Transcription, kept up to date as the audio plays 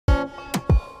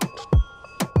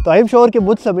तो I am sure कि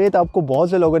मुझ समेत आपको बहुत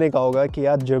से लोगों ने कहा होगा कि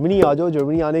यार जर्मनी आ जाओ,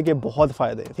 जर्मनी आने के बहुत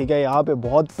फ़ायदे हैं, ठीक है। यहाँ पे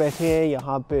बहुत पैसे हैं,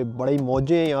 यहाँ पे बड़ी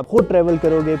मौजें हैं, यहाँ खुद ट्रैवल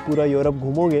करोगे, पूरा यूरोप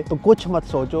घूमोगे, तो कुछ मत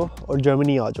सोचो और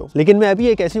जर्मनी आ जाओ। लेकिन मैं अभी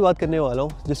एक ऐसी बात करने वाला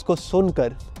हूँ जिसको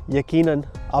सुनकर यकीनन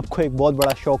आपको एक बहुत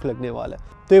बड़ा शौक लगने वाला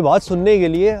है। तो ये बात सुनने के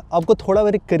लिए आपको थोड़ा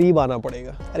मेरे करीब आना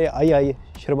पड़ेगा। अरे आइए आइए,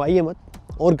 शर्माइए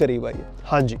मत और करीब आइए।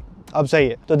 हाँ जी, अब सही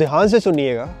है, तो ध्यान से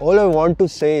सुनिएगा। ऑल आई वांट टू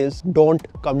से is don't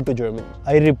come to Germany.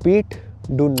 I repeat,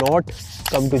 do not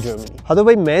come to Germany. हाँ तो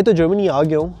भाई, मैं तो जर्मनी आ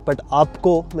गया हूँ, बट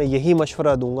आपको मैं यही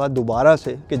मशवरा दूंगा दोबारा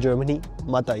से कि जर्मनी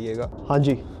मत आइएगा। हाँ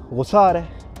जी, गुस्सा आ रहा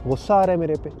है, गुस्सा आ रहा है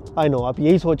मेरे पे। आई नो, आप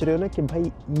यही सोच रहे हो ना कि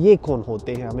भाई ये कौन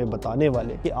होते हैं हमें बताने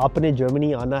वाले कि आपने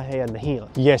जर्मनी आना है या नहीं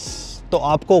आना। यस, तो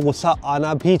आपको गुस्सा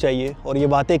आना भी चाहिए और ये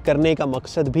बातें करने का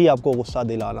मकसद भी आपको गुस्सा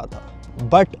दिलाना था।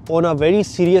 But on a very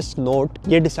serious note,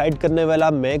 ये डिसाइड करने वाला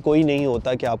मैं कोई नहीं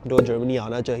होता कि आपको जर्मनी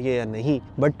आना चाहिए या नहीं,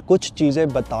 बट कुछ चीज़ें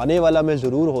बताने वाला मैं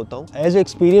ज़रूर होता हूँ एज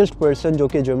एक्सपीरियंस्ड पर्सन जो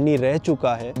कि जर्मनी रह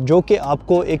चुका है, जो कि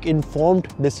आपको एक इन्फॉर्म्ड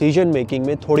डिसीजन मेकिंग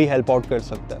में थोड़ी हेल्प आउट कर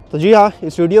सकता है। तो जी हाँ,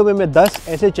 इस वीडियो में मैं 10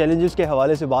 ऐसे चैलेंजेस के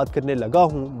हवाले से बात करने लगा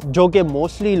हूँ जो कि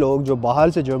मोस्टली लोग जो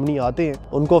बाहर से जर्मनी आते हैं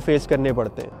उनको फेस करने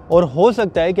पड़ते हैं। और हो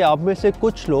सकता है कि आप में से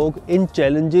कुछ लोग इन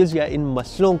चैलेंजेस या इन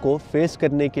मसलों को फेस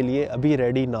करने के लिए अभी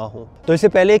रेडी ना हो। तो इससे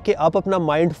पहले कि आप अपना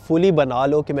माइंड फुली बना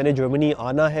लो कि मैंने जर्मनी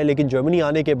आना है, लेकिन जर्मनी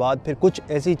आने के बाद फिर कुछ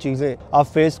ऐसी चीज़ें आप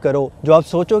फेस करो जो आप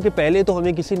सोचो कि पहले तो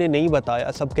हमें किसी ने नहीं बताया,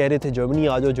 सब कह रहे थे जर्मनी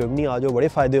आ जाओ, जर्मनी आ जाओ, बड़े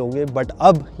फ़ायदे होंगे, बट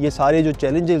अब ये सारे जो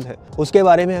चैलेंजेस हैं उसके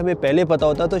बारे में हमें पहले पता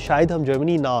होता तो शायद हम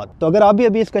जर्मनी ना आते। तो अगर आप भी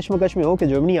अभी इस कश्मकश में हो कि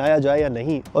जर्मनी आया जाए या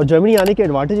नहीं, और जर्मनी आने के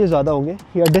एडवांटेजेस ज़्यादा होंगे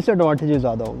या डिसएडवांटेजेस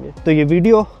ज़्यादा होंगे, तो ये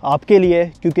वीडियो आपके लिए,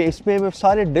 क्योंकि इसमें मैं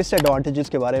सारे डिसएडवांटेजेस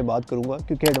के बारे में बात करूंगा,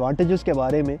 क्योंकि एडवांटेजेस के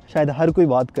बारे में शायद हर कोई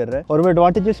बात कर रहा है और वो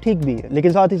एडवांटेजेस ठीक भी है,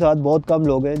 लेकिन साथ ही साथ बहुत कम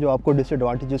लोग हैं जो आपको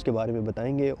डिसएडवांटेजेस के बारे में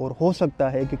बताएंगे। और हो सकता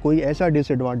है कि कोई ऐसा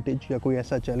डिसएडवांटेज या कोई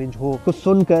ऐसा चैलेंज हो तो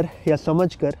सुनकर या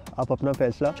समझकर आप अपना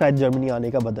फैसला शायद जर्मनी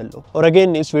आने का बदल लो। और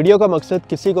अगेन, इस वीडियो का मकसद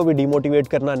किसी को भी डिमोटिवेट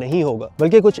करना नहीं होगा,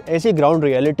 बल्कि कुछ ऐसी ग्राउंड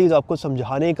रियलिटीज आपको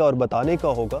समझाने का और बताने का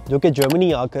होगा जो कि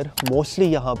जर्मनी आकर मोस्टली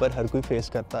यहाँ पर हर कोई फेस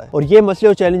करता है। और ये मसले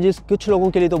और चैलेंजेस कुछ लोगों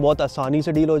के लिए तो बहुत आसानी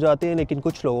से डील हो जाते हैं, लेकिन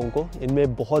कुछ लोगों को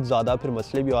इनमें बहुत ज्यादा फिर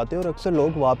मसले भी आते हैं और अक्सर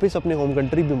लोग वापस अपने होम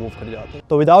कंट्री भी मूव कर जाते हैं।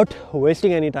 तो without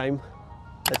wasting any time,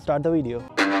 let's start the video.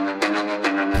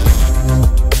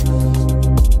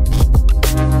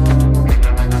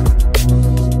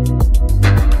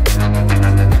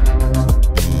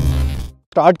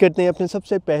 Start करते हैं अपने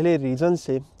सबसे पहले रीज़न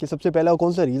से कि सबसे पहला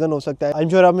कौन सा रीज़न हो सकता है। आई एम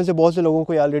श्योर आप में से बहुत से लोगों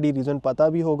को ऑलरेडी रीज़न पता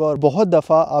भी होगा और बहुत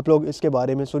दफ़ा आप लोग इसके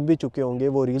बारे में सुन भी चुके होंगे।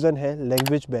 वो रीज़न है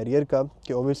लैंग्वेज बैरियर का,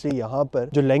 कि ऑब्वियसली यहाँ पर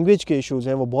जो लैंग्वेज के इश्यूज़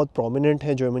हैं वो बहुत प्रोमिनेंट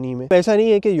हैं जर्मनी में। ऐसा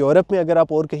नहीं है कि यूरोप में अगर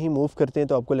आप और कहीं मूव करते हैं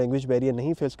तो आपको लैंग्वेज बैरियर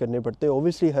नहीं फेस करने पड़ते।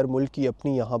 ऑब्वियसली हर मुल्क की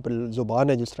अपनी यहाँ पर ज़ुबान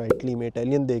है, जिस तरह इटली में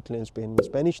इटालियन देख लें, स्पेन में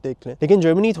स्पेनिश देख लें, लेकिन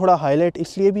जर्मनी थोड़ा हाईलाइट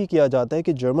इसलिए भी किया जाता है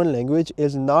कि German language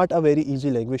is not a very easy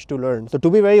language to learn. तो to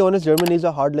be very honest, German is a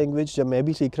hard language. जब मैं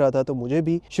भी सीख रहा था तो मुझे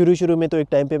भी शुरू में तो एक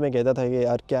टाइम पे मैं कहता था कि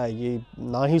यार क्या ये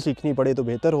ना ही सीखनी पड़े तो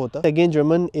बेहतर होता। अगेन,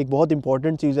 जर्मन एक बहुत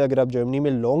इंपॉर्टेंट चीज़ है अगर आप जर्मनी में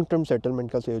लॉन्ग टर्म सेटलमेंट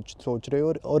का सोच रहे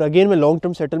हो। और अगेन, मैं लॉन्ग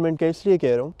टर्म सेटलमेंट का इसलिए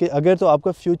कह रहा हूँ कि अगर तो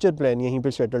आपका फ्यूचर प्लान यहीं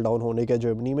पे सेटल डाउन होने का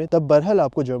जर्मनी में, तब बहरहाल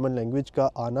आपको जर्मन लैंग्वेज का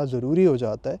आना ज़रूरी हो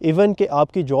जाता है। इवन कि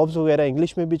आपकी जॉब्स वगैरह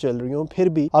इंग्लिश में भी चल रही हो, फिर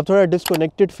भी आप थोड़ा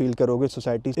डिस्कनेक्टेड फील करोगे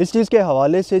सोसाइटी। इस चीज़ के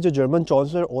हवाले से जो जर्मन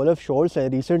चांसलर ओलफ शोल्स है,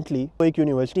 रिसेंटली वो एक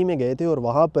यूनिवर्सिटी में गए थे और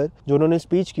वहाँ पर जो उन्होंने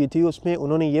स्पीच की थी उसमें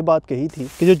उन्होंने ये बात कही थी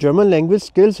कि जो जर्मन लैंग्वेज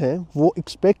स्किल्स हैं वो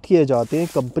एक्सपेक्ट किए जाते हैं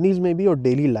कंपनीज में भी और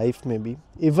डेली लाइफ में भी।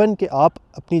 इवन कि आप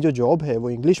अपनी जो जॉब है वो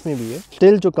इंग्लिश में भी है,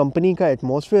 स्टिल जो कंपनी का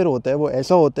एटमॉस्फेयर होता है वो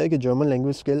ऐसा होता है कि जर्मन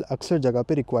लैंग्वेज स्किल अक्सर जगह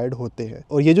पे रिक्वायर्ड होते हैं।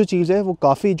 और ये जो चीज़ है वो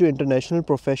काफ़ी जो इंटरनेशनल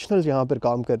प्रोफेशनल्स यहाँ पर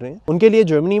काम कर रहे हैं उनके लिए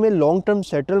जर्मनी में लॉन्ग टर्म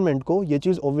सेटलमेंट को ये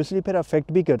चीज़ ऑब्वियसली फिर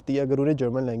अफेक्ट भी करती है अगर उन्हें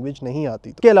जर्मन लैंग्वेज नहीं आती।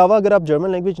 इसके अलावा अगर आप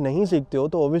जर्मन लैंग्वेज नहीं सीखते हो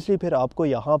तो ऑब्वियसली फिर आपको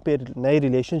यहाँ पर नए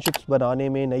रिलेशनशिप्स बनाने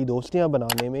में, नई दोस्तियाँ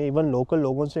बनाने में, इवन लोकल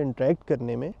लोगों से इंटरेक्ट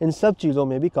करने में, इन सब चीज़ों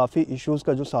में भी काफ़ी इश्यूज़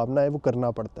का जो सामना है वो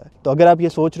करना पड़ता है। तो अगर आप ये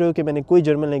सोच रहे हो कि मैंने कोई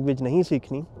जर्मन लैंग्वेज नहीं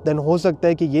सीखनी, देन हो सकता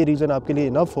है कि ये रीज़न आपके लिए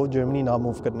इनफ हो जर्मनी ना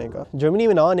मूव करने का। जर्मनी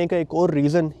में ना आने का एक और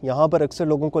रीज़न यहाँ पर अक्सर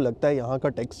लोगों को लगता है यहाँ का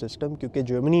टैक्स सिस्टम, क्योंकि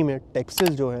जर्मनी में टैक्सेस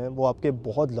जो हैं वो आपके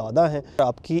बहुत ज़्यादा हैं।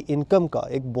 आपकी इनकम का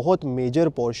एक बहुत मेजर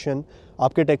पोर्शन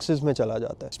आपके टैक्सेस में चला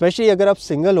जाता है। स्पेशली अगर आप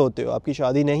सिंगल होते हो, आपकी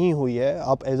शादी नहीं हुई है,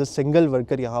 आप एज अ सिंगल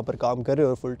वर्कर यहाँ पर काम कर रहे हो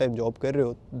और फुल टाइम जॉब कर रहे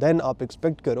हो, देन आप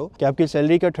एक्सपेक्ट करो कि आपकी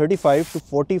सैलरी का 35 to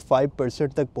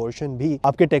 45% तक पोर्शन भी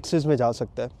आपके टैक्सेस में जा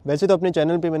सकता है। वैसे तो अपने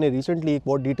चैनल पे मैंने रिसेंटली एक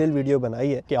बहुत डिटेल वीडियो बनाई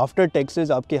है कि आफ्टर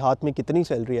टैक्सेस आपके हाथ में कितनी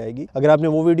सैलरी आएगी। अगर आपने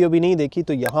वो वीडियो भी नहीं देखी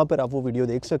तो यहाँ पर आप वो वीडियो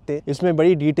देख सकते हैं। इसमें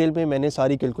बड़ी डिटेल में मैंने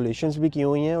सारी कैलकुलेशंस भी की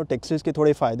हुई हैं और टैक्सेस के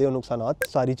थोड़े फायदे और नुकसान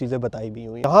सारी चीज़ें बताई भी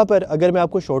हुई हैं। यहाँ पर अगर मैं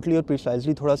आपको शॉर्टली और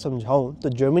प्रिसाइजली थोड़ा समझाऊँ बताऊं तो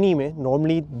जर्मनी में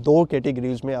नॉर्मली 2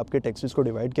 कैटेगरीज में आपके टैक्सेस को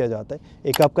डिवाइड किया जाता है।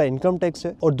 एक आपका इनकम टैक्स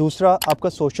है और दूसरा आपका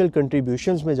सोशल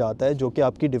कंट्रीब्यूशंस में जाता है, जो कि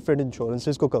आपकी डिफरेंट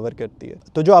इंश्योरेंसेस को कवर करती है।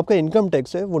 तो जो आपका इनकम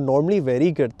टैक्स है वो नॉर्मली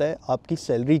वेरी करता है आपकी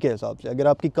सैलरी के हिसाब से। अगर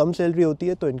आपकी कम सैलरी होती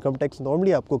है तो इनकम टैक्स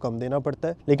नॉर्मली आपको कम देना पड़ता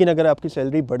है, लेकिन अगर आपकी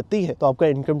सैलरी बढ़ती है तो आपका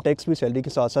इनकम टैक्स भी सैलरी के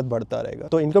साथ साथ बढ़ता रहेगा।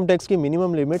 तो इनकम टैक्स की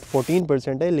मिनिमम लिमिट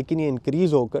 14% है, लेकिन ये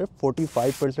इंक्रीज होकर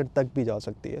 45% तक भी जा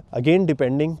सकती है, अगेन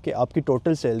डिपेंडिंग कि आपकी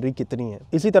टोटल सैलरी कितनी है।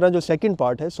 इसी तरह जो सेकंड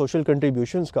पार्ट है सोशल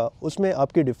कंट्रीब्यूशंस का, उसमें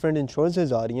आपकी डिफरेंट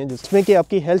इंश्योरेंसेज आ रही हैं, जिसमें कि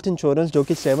आपकी हेल्थ इंश्योरेंस जो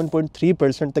कि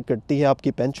 7.3% तक कटती है,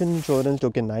 आपकी पेंशन इंश्योरेंस जो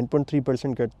कि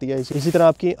 9.3% कटती है, इसी तरह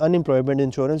आपकी अनएम्प्लॉयमेंट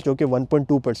इंश्योरेंस जो कि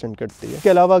 1.2% कटती है। इसके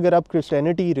अलावा अगर आप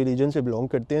क्रिश्चियनिटी रिलीजन से बिलोंग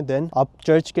करते हैं देन आप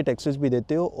चर्च के टैक्सेस भी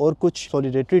देते हो और कुछ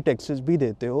सॉलिडेटरी टैक्सेस भी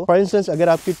देते हो। फॉर इंस्टेंस अगर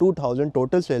आपकी 2000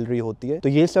 टोटल सैलरी होती है तो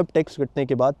ये सब टैक्स कटने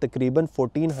के बाद तकरीबन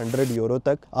 1400 यूरो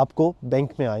तक आपको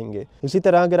बैंक में आएंगे। इसी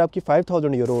तरह अगर आपकी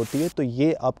 5000 यूरो होती है तो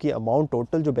ये आपकी अमाउंट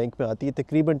टोटल जो बैंक में आती है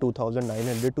तकरीबन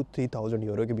 2900 to 3000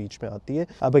 यूरो के बीच में आती है।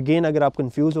 अब अगेन अगर आप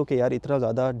कंफ्यूज हो कि यार इतना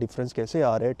ज़्यादा डिफरेंस कैसे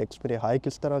आ रहा है, टैक्स मेरे हाई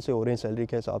किस तरह से हो रहे हैं सैलरी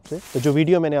के हिसाब से, तो जो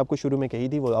वीडियो मैंने आपको शुरू में कही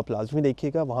थी वो आप लाजमी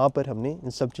देखिएगा, वहाँ पर हमने इन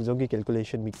सब चीज़ों की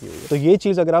कैलकुलेशन भी की हुई है। तो ये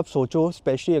चीज़ अगर आप सोचो,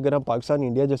 स्पेशली अगर हम पाकिस्तान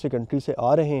इंडिया जैसे कंट्री से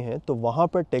आ रहे हैं तो वहाँ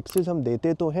पर टैक्सेस हम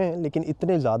देते तो हैं लेकिन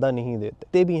इतने ज़्यादा नहीं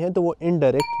देते भी हैं, तो वो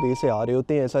इनडायरेक्ट वे से आ रहे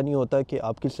होते हैं। ऐसा नहीं होता कि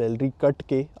आपकी सैलरी कट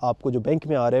के आपको जो बैंक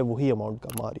में आ रहा है वही अमाउंट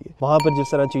कम आ रही है। वहाँ पर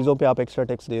जिस तरह चीज़ों पे आप एक्स्ट्रा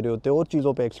टैक्स दे रहे होते हो और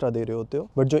चीज़ों पे एक्स्ट्रा दे रहे होते हो,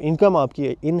 बट जो इनकम आपकी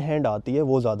इन हैंड आती है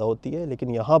वो ज़्यादा होती है, लेकिन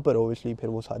यहाँ पर ओबियसली फिर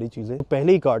वो सारी चीज़ें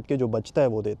पहले ही काट के जो बचता है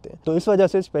वो देते हैं। तो इस वजह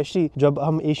से स्पेशली जब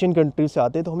हम एशियन कंट्री से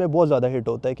आते हैं तो हमें बहुत ज़्यादा हिट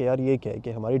होता है कि यार ये क्या है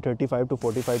कि हमारी 35 to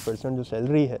 45% जो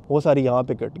सैलरी है वो सारी यहाँ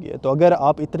पे कट गई है। तो अगर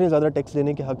आप इतने ज़्यादा टैक्स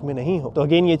देने के हक में नहीं हो तो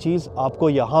अगेन ये चीज़ आपको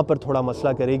यहाँ पर थोड़ा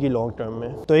मसला करेगी लॉन्ग टर्म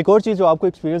में। तो एक और चीज़ जो आपको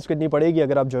एक्सपीरियंस करनी पड़ेगी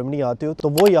अगर आप जर्मनी आते हो तो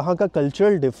वो यहाँ का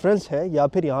कल्चरल डिफरेंस है, या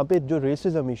फिर यहाँ पे जो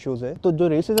रेसिज्म इश्यूज है। तो जो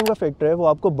रेसिज्म का फैक्टर है वो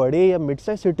आपको बड़े या मिड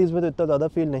साइज सिटीज़ में तो इतना ज़्यादा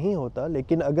फील नहीं होता,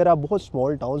 लेकिन अगर आप बहुत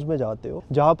स्मॉल टाउन्स में जाते हो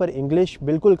जहाँ पर इंग्लिश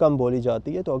बिल्कुल कम बोली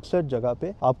जाती है तो अक्सर जगह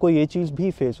पे आपको ये चीज़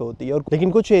भी फेस होती है। और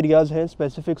लेकिन कुछ एरियाज हैं,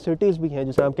 स्पेसिफिक सिटीज़ भी हैं,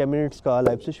 जैसे आप कैमिनेट्स का,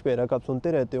 लाइप्जिग वगैरह का आप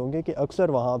सुनते रहते होंगे कि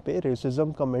अक्सर वहाँ पे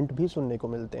रेसिज्म कमेंट भी सुनने को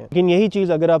मिलते हैं। लेकिन यही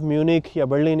चीज़ अगर आप म्यूनिख या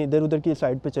बर्लिन इधर उधर की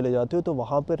साइड पे चले जाते हो तो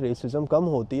वहाँ पर रेसिज्म कम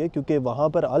होती है, क्योंकि वहाँ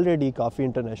पर ऑलरेडी काफ़ी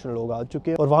इंटरनेशनल लोग आ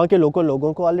चुके हैं और वहाँ के लोकल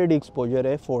लोगों को ऑलरेडी एक्सपोजर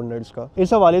है फॉरेनर्स का।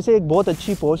 इस हवाले से एक बहुत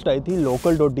अच्छी पोस्ट आई थी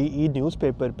local.de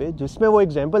न्यूज़पेपर पे, जिसमें वो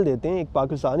एग्जांपल देते हैं एक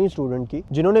पाकिस्तानी स्टूडेंट की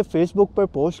जिन्होंने फेसबुक पर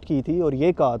पोस्ट की थी और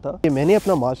ये कहा था कि मैंने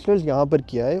अपना मास्टर्स यहाँ पर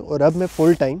किया है और अब मैं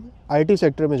फुल टाइम IT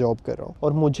सेक्टर में जॉब कर रहा हूँ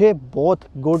और मुझे बहुत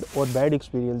गुड और बैड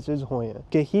एक्सपीरियंसेस हुए हैं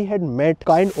कि he had met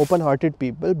kind open hearted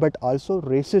people but also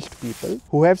resist people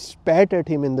who have स्पैट at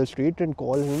him in the street and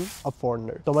call him a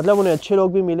foreigner. तो मतलब उन्हें अच्छे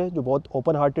लोग भी मिले जो बहुत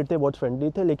ओपन हार्टेड थे, बहुत फ्रेंडली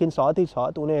थे, लेकिन साथ ही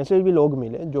साथ उन्हें ऐसे भी लोग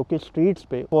मिले जो कि स्ट्रीट्स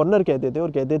पे फॉरेनर कहते थे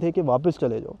और कहते थे कि वापस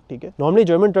चले जाओ। ठीक है, नॉर्मली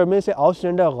जर्मन टर्म में से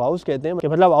आउसलैंडर गाउस कहते हैं कि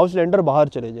मतलब आउसलैंडर बाहर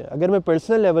चले जाए। अगर मैं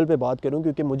पर्सनल लेवल पे बात करूँ,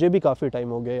 क्योंकि मुझे भी काफ़ी टाइम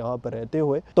हो गया यहाँ पर रहते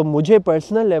हुए, तो मुझे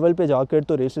पर्सनल लेवल पे जाकर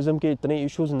तो रेसिज्म के इतने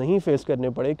इशूज़ नहीं फेस करने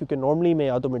पड़े, क्योंकि नॉर्मली मैं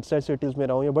या तो मिड साइज सिटीज़ में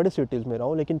रहा हूँ या बड़े सिटीज़ में रहा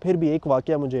हूँ। लेकिन फिर भी एक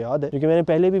वाकया मुझे याद है क्योंकि मैंने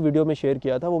पहले भी वीडियो में शेयर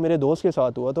किया था, वो मेरे दोस्त के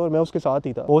साथ हुआ था और मैं उसके साथ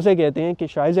ही था। वो से कहते हैं कि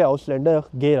शायद आउसलैंडर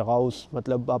गेर हाउस,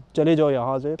 मतलब आप चले जाओ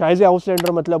यहाँ से। शायद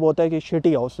आउसलैंडर मतलब होता है कि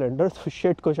शिटी आउसलैंडर, तो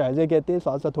शिट को शायद कहते हैं।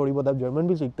 साथ साथ थोड़ी बहुत आप जर्मन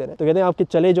भी सीखते रहे। तो कहते हैं आपके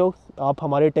चले जाओ, आप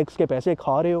हमारे टैक्स के पैसे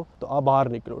खा रहे हो तो आप बाहर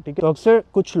निकलो। ठीक है, तो अक्सर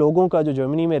कुछ लोगों का जो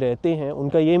जर्मनी में रहते हैं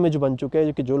उनका ये इमेज बन चुका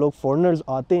है कि जो लोग फॉरेनर्स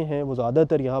आते हैं वो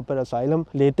ज़्यादातर यहाँ पर असाइलम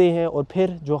लेते हैं और फिर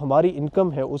जो हमारी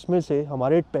इनकम है उसमें से,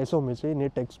 हमारे पैसों में से, इन्हें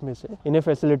टैक्स में से इन्हें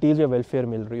फैसिलिटीज़ या वेलफेयर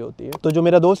मिल रही होती है। तो जो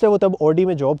मेरा दोस्त है वो तब ऑडी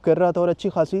में जॉब कर रहा था और अच्छी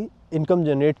खासी इनकम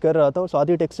जनरेट कर रहा था और साथ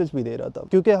ही टैक्सेस भी दे रहा था।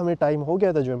 क्योंकि हमें टाइम हो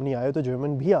गया था जर्मनी आए तो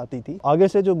जर्मन भी आती थी। आगे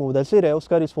से जो मुदस्सिर है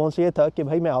उसका रिस्पॉन्स ये था कि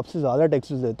भाई मैं आपसे ज़्यादा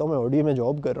टैक्सेस देता हूँ, मैं ऑडी में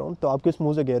जॉब कर रहा हूँ, तो आप किस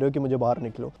मुँह से कह रहे हो कि मुझे बाहर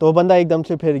निकलो। तो वो बंदा एकदम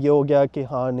से फिर ये हो गया कि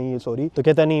हाँ नहीं सॉरी, तो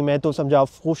कहता नहीं मैं तो समझा आप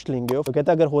फूश लेंगे हो। तो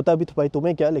कहता अगर होता भी तो भाई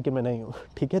तुम्हें क्या, लेकिन मैं नहीं हूँ।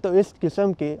 ठीक है, तो इस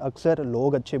किस्म के अक्सर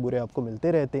लोग अच्छे बुरे आपको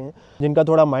मिलते रहते हैं जिनका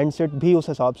थोड़ा माइंडसेट भी उस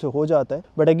हिसाब से हो जाता है।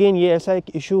 बट अगेन ये ऐसा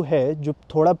एक इशू है जो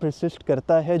थोड़ा परसिस्ट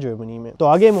करता है जर्मनी में। तो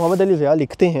आगे मोहम्मद अली ज़िया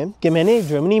लिखते हैं कि मैंने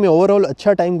जर्मनी में ओवरऑल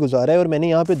अच्छा टाइम गुजारा है और मैंने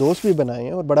यहाँ पे दोस्त भी बनाए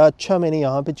हैं और बड़ा अच्छा मैंने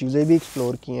यहाँ पे चीज़ें भी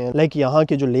एक्सप्लोर की हैं, लाइक यहाँ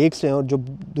के जो लेक्स हैं और जो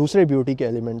दूसरे ब्यूटी के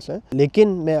एलिमेंट्स हैं। लेकिन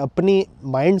मैं अपनी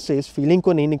माइंड से इस फीलिंग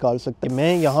को नहीं निकाल सकती,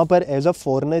 मैं यहाँ पर एज अ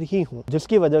फॉरेनर ही हूँ,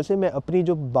 जिसकी वजह से मैं अपनी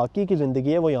जो बाकी की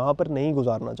ज़िंदगी है वो यहाँ पर नहीं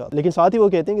गुजारना चाहता। लेकिन साथ ही वो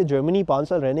कहते हैं कि जर्मनी 5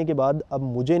 साल रहने के बाद अब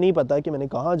मुझे नहीं पता कि मैंने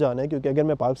कहाँ जाना है, क्योंकि अगर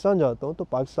मैं पाकिस्तान जाता हूँ तो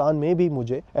पाकिस्तान में भी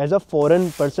मुझे एज अ फॉरेन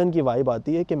पर्सन की वाइब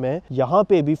आती है कि मैं यहाँ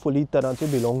पे भी फुली तरह से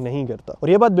बिलोंग नहीं करता। और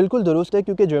ये बात बिल्कुल बिल्कुल दुरुस्त है,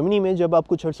 क्योंकि जर्मनी में जब आप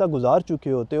कुछ अर्सा गुजार चुके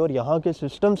होते हो और यहाँ के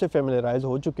सिस्टम से फेमिलराइज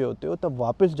हो चुके होते हो, तब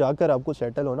वापस जाकर आपको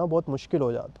सेटल होना बहुत मुश्किल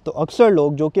हो जाता है। तो अक्सर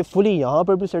लोग जो कि फुली यहाँ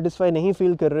पर भी सेटिस्फाई नहीं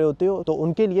फील कर रहे होते हो, तो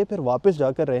उनके लिए फिर वापस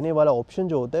जाकर रहने वाला ऑप्शन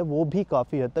जो होता है वो भी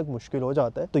काफ़ी हद तक मुश्किल हो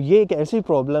जाता है। तो ये एक ऐसी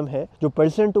प्रॉब्लम है जो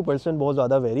पर्सन टू पर्सन बहुत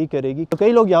ज़्यादा वेरी करेगी। तो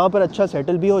कई लोग यहाँ पर अच्छा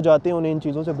सेटल भी हो जाते हैं, उन्हें इन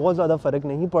चीज़ों से बहुत ज़्यादा फर्क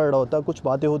नहीं पड़ रहा होता, कुछ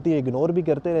बातें होती है इग्नोर भी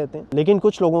करते रहते हैं। लेकिन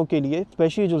कुछ लोगों के लिए,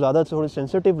 स्पेशली जो ज़्यादा थोड़े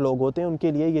सेंसिटिव लोग होते हैं,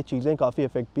 उनके लिए ये चीज़ें काफ़ी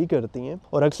इफेक्ट भी करती हैं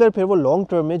और अक्सर फिर वो लॉन्ग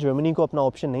टर्म में जर्मनी को अपना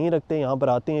ऑप्शन नहीं रखते, यहाँ पर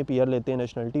आते हैं, पीआर लेते हैं,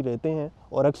 नेशनलिटी लेते हैं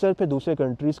और अक्सर फिर दूसरे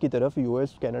कंट्रीज़ की तरफ,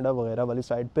 यूएस, कनाडा वगैरह वाली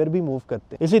साइड पर भी मूव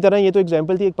करते हैं। इसी तरह ये तो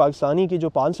एग्जाम्पल थी एक पाकिस्तानी की जो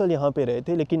 5 साल यहाँ पे रहे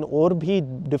थे, लेकिन और भी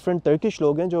डिफरेंट टर्किश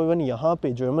लोग हैं जो इवन यहाँ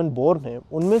पे जर्मन बोर्न हैं।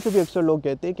 उनमें से भी अक्सर लोग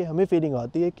कहते हैं कि हमें फीलिंग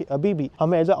आती है कि अभी भी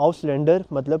हम एज अ आउटलैंडर,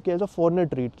 मतलब कि एज अ फॉरनर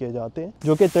ट्रीट किए जाते हैं,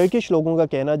 जो कि टर्किश लोगों का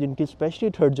कहना, जिनकी स्पेशली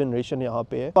थर्ड जनरेशन यहाँ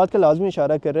पे है, बात का लाजमी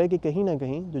इशारा कर रहा है कि कहीं ना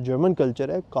कहीं जो जर्मन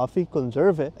कल्चर है काफ़ी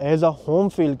कंजर्व है। एज अ होम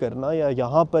फील करना या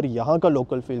यहाँ पर यहाँ का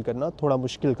लोकल फील करना थोड़ा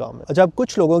मुश्किल काम है। अच्छा, अब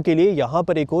कुछ लोगों के लिए यहाँ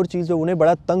पर एक और चीज़ जो उन्हें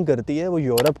बड़ा तंग करती है वो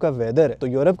यूरोप का वेदर है। तो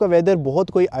यूरोप का वेदर बहुत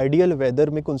कोई आइडियल वेदर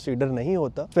में कंसीडर नहीं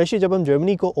होता, स्पेशली जब हम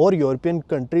जर्मनी को और यूरोपियन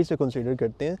कंट्री से कंसीडर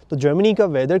करते हैं तो जर्मनी का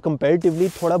वेदर कंपैरेटिवली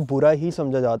थोड़ा बुरा ही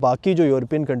समझा जाता है बाकी जो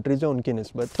यूरोपियन कंट्रीज हैं उनकी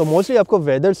निस्बत। तो मोस्टली आपको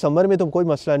वेदर समर में तो कोई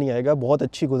मसला नहीं आएगा, बहुत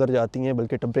अच्छी गुजर जाती है,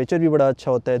 बल्कि टेम्परेचर भी बड़ा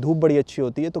अच्छा होता है, धूप बड़ी अच्छी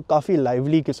होती है, तो काफ़ी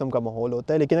लाइवली किस्म का माहौल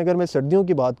होता है। लेकिन अगर मैं सर्दियों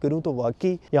की बात करूँ तो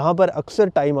वाकई यहाँ पर अक्सर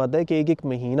टाइम आता है कि एक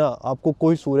महीना आपको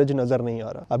कोई सूरज नजर नहीं आ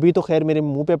रहा। अभी तो खैर मेरे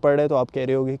मुंह पे पड़ रहा है तो आप कह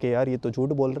रहे होगे कि यार ये तो झूठ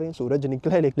बोल रहे हैं, सूरज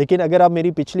निकला है, लेकिन अगर आप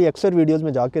मेरी पिछली अक्सर वीडियोस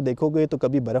में जाकर देखोगे तो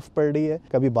कभी बर्फ पड़ रही है,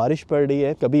 कभी बारिश पड़ रही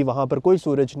है, कभी वहां पर कोई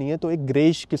सूरज नहीं है, तो एक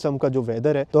ग्रेश किस्म का जो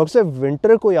वेदर है। तो अक्सर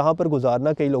विंटर को यहाँ पर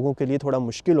गुजारना कई लोगों के लिए थोड़ा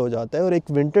मुश्किल हो जाता है और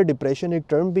एक विंटर डिप्रेशन एक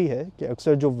टर्म भी है कि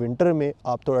अक्सर जो विंटर में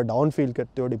आप थोड़ा डाउन फील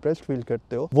करते हो, डिप्रेस्ड फील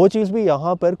करते हो, वो चीज़ भी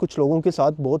यहाँ पर कुछ लोगों के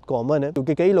साथ बहुत कॉमन है,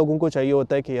 क्योंकि कई लोगों को चाहिए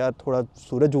होता है कि यार थोड़ा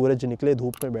सूरज वूरज निकले,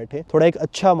 धूप में बैठे, थोड़ा एक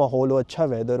अच्छा माहौल हो, अच्छा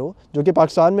वेदर हो, जो कि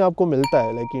पाकिस्तान में आपको मिलता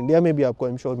है, लाइक इंडिया में भी आपको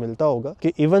आई एम श्योर मिलता होगा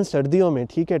कि इवन सर्दियों में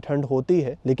ठीक है ठंड होती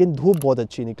है लेकिन धूप बहुत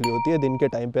अच्छी निकली होती है, दिन के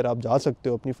टाइम पर आप जा सकते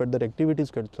हो, अपनी फर्दर एक्टिविटीज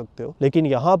कर सकते हो। लेकिन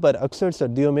यहाँ पर अक्सर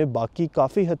सर्दियों में बाकी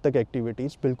काफी हद तक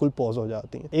एक्टिविटीज बिल्कुल पॉज हो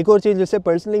जाती हैं। एक और चीज जिससे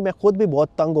पर्सनली मैं खुद भी बहुत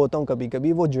तंग होता हूँ कभी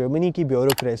कभी, वो जर्मनी की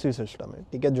ब्यूरोक्रेसी सिस्टम है।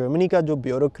 ठीक है, जर्मनी का जो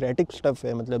ब्यूरोक्रेटिक स्टफ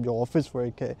है, मतलब जो ऑफिस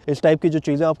वर्क है, इस टाइप की जो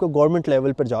चीजें आपको गवर्नमेंट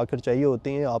लेवल पर जाकर चाहिए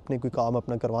होती हैं, आपने कोई काम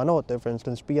अपना करवाना होता है, फॉर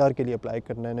इंस्टेंस पीआर के लिए अप्लाई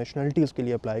करना है, नेशनलिटीज के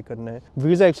लिए अप्लाई करना है,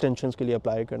 वीजा एक्सटेंशन के लिए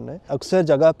अप्लाई करना है, अक्सर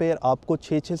जगह पर आपको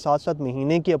 6-6, 7-7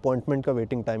 महीने की अपॉइंटमेंट का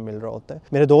वेटिंग टाइम मिल रहा होता है।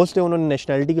 मेरे दोस्त है, उन्होंने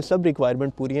नेशनलिटी की सब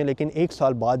रिक्वायरमेंट पूरी है, लेकिन 1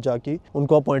 साल बाद जाके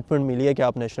उनको अपॉइंटमेंट मिली है कि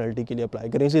आप नेशनलिटी के लिए अप्लाई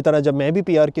करें। इसी तरह जब मैं भी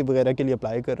पीआर के वगैरह के लिए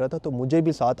अप्लाई कर रहा था तो मुझे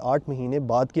भी 7-8 महीने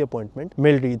बाद की अपॉइंटमेंट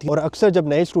मिल रही थी। और अक्सर जब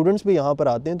नए स्टूडेंट्स भी यहाँ पर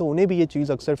आते हैं तो उन्हें भी ये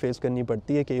चीज़ अक्सर फेस करनी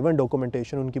पड़ती है कि इवन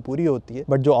डॉक्यूमेंटेशन उनकी पूरी होती है,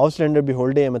 बट जो आउटलैंडर भी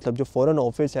होल्डर है, मतलब जो फॉरेन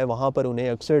ऑफिस है, वहाँ पर उन्हें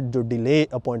अक्सर जो डिले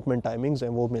अपॉइंटमेंट टाइमिंग्स हैं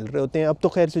वो मिल रहे होते हैं। अब तो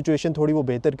खैर सिचुएशन थोड़ी वो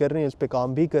बेहतर कर रहे हैं, इस पर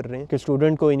काम भी कर रहे हैं कि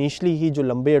स्टूडेंट को इनिशियली ही जो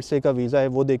लंबे अरसे का वीज़ा है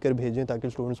वो देकर भेजें ताकि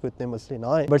स्टूडेंट्स को इतने मसले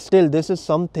ना आए। But still this is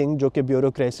something जो कि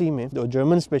ब्यूरोक्रेसी में, जो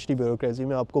जर्मन स्पेशली ब्यूरोक्रेसी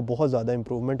में, आपको बहुत ज़्यादा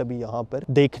इंप्रूवमेंट अभी यहाँ पर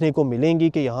देखने को मिलेंगी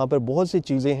कि यहाँ पर बहुत सी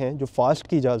चीज़ें हैं जो फास्ट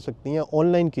की जा सकती हैं,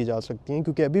 ऑनलाइन की जा सकती हैं,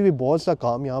 क्योंकि अभी भी बहुत सा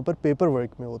काम यहाँ पर पेपर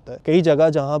वर्क में होता है। कई जगह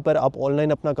जहाँ पर आप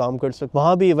ऑनलाइन अपना काम कर सकते,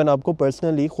 वहाँ भी इवन आपको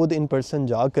पर्सनली खुद इन पर्सन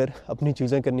जाकर अपनी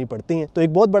चीज़ें करनी पड़ती हैं। तो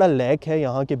एक बहुत बड़ा लैक है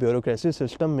यहाँ के ब्यूरोक्रेसी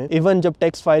सिस्टम में। इवन जब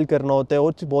टैक्स फाइल करना होता है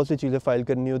और बहुत सी चीज़ें फाइल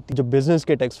करनी होती है, जब बिजनेस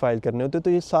के टैक्स फाइल करने होते हैं,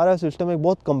 तो ये सारा सिस्टम एक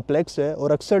बहुत कम्प्लेक्स है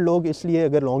और अक्सर लोग इसलिए,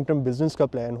 अगर लॉन्ग टर्म बिजनेस का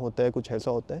प्लान होता है, कुछ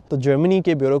ऐसा होता है, तो जर्मनी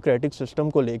के ब्यूरोक्रेटिक सिस्टम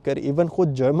को लेकर इवन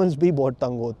खुद जर्मन्स भी बहुत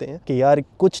तंग होते हैं कि यार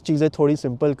कुछ चीज़ें थोड़ी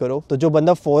सिंपल करो। तो जो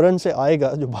बंदा फॉरेन से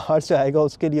आएगा, जो बाहर से आएगा,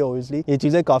 उसके लिए ऑब्वियसली ये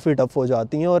चीज़ें काफ़ी टफ हो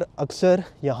जाती हैं। और अक्सर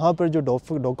यहाँ पर जो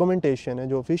डॉक्यूमेंटेशन है,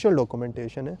 जो ऑफिशियल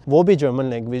डॉक्यूमेंटेशन है, वो भी जर्मन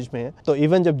लैंग्वेज में है। तो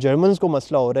इवन जब जर्मन्स को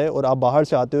मसला हो रहा है और आप बाहर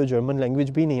से आते हो, जर्मन लैंग्वेज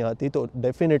भी नहीं आती, तो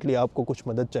डेफिनेटली आपको कुछ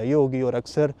मदद चाहिए होगी और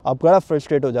अक्सर आप बड़ा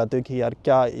फ्रस्ट्रेट हो जाते हो कि यार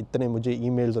क्या इतने मुझे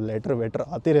ईमेल्स और लेटर वेटर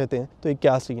आते रहते हैं, तो ये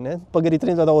क्या सीन है। अगर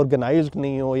इतने ज़्यादा ऑर्गेनाइज्ड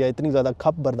नहीं हो या इतनी ज़्यादा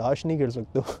खप बर्दाश्त नहीं कर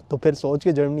सकते हो तो फिर सोच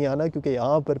के जर्मनी आना, क्योंकि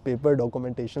यहाँ पर पेपर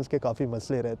डॉक्यूमेंटेशंस के काफ़ी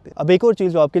मसले रहते हैं। अब एक और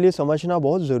चीज़ जो आपके लिए समझना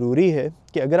बहुत ज़रूरी है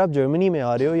कि अगर आप जर्मनी में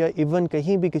आ रहे हो या इवन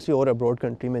कहीं भी किसी और अब्रॉड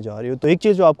कंट्री में जा रहे हो, तो एक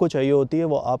चीज़ जो आपको चाहिए होती है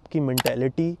वो आपकी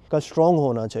मेंटालिटी का स्ट्रॉन्ग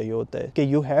होना चाहिए होता है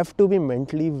कि you have to be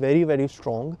mentally very very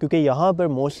strong. क्योंकि यहाँ पर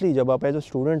मोस्टली जब आप एज अ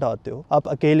स्टूडेंट आते हो, आप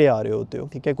अकेले आ रहे होते हो,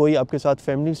 ठीक है, कोई आपके साथ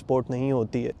फैमिली सपोर्ट नहीं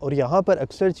होती है और यहाँ पर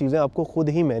अक्सर चीज़ें आपको खुद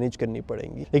ही मैनेज करनी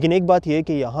पड़ेंगी। लेकिन एक बात यह है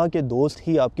कि यहाँ के दोस्त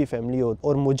ही आपकी फैमिली हो,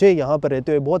 और मुझे यहाँ पर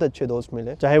रहते हुए बहुत अच्छे दोस्त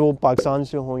मिले, चाहे वो पाकिस्तान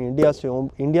से हो, इंडिया से हो।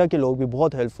 इंडिया के लोग भी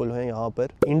बहुत हेल्पफुल हैं यहाँ पर।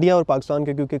 इंडिया और पाकिस्तान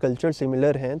के क्योंकि कल्चर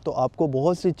सिमिलर हैं, तो आपको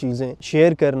बहुत सी चीज़ें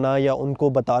शेयर करना या उनको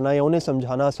बताना या उन्हें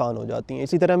समझाना आसान हो जाती हैं।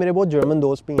 इसी तरह मेरे बहुत जर्मन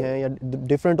दोस्त भी हैं या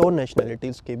डिफरेंट और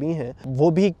नेशनलिटीज़ के भी हैं वो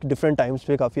भी डिफरेंट टाइम्स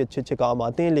पे काफ़ी अच्छे अच्छे काम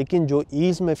आते हैं, लेकिन जो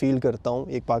ईज़ मैं फील करता हूँ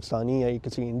एक पाकिस्तानी या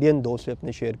किसी इंडियन दोस्त से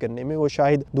अपने शेयर करने में, वो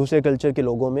शायद दूसरे कल्चर के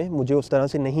लोगों में मुझे उस तरह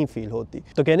से नहीं फील होती।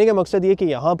 तो कहने का मकसद ये कि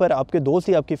यहाँ पर आपके दोस्त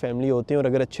ही आपकी फैमिली होते हैं, और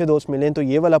अगर अच्छे दोस्त मिलें तो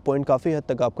ये वाला पॉइंट काफ़ी हद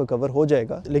तक आपका कवर हो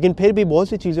जाएगा। लेकिन फिर भी बहुत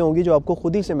सी चीज़ें होंगी जो आपको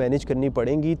खुद ही से मैनेज करनी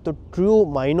पड़ेंगी। तो ट्रू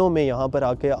मायनों में यहाँ पर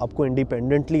आके आपको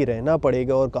इंडिपेंडेंटली रहना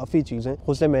पड़ेगा और काफ़ी चीज़ें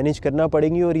खुद से मैनेज करना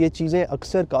पड़ेंगी, और ये चीज़ें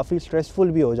अक्सर काफ़ी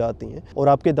स्ट्रेसफुल भी हो जाती हैं और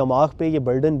आपके दिमाग पे ये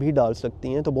बर्डन भी डाल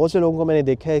सकती हैं। तो बहुत से लोगों को मैंने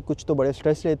देखा है, कुछ तो बड़े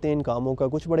स्ट्रेस लेते हैं इन कामों का,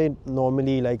 कुछ बड़े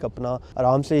नॉर्मली लाइक अपना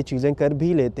आराम से ये चीज़ें कर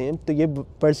भी लेते हैं। तो ये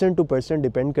पर्सन टू पर्सन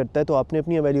डिपेंड करता है। तो आपने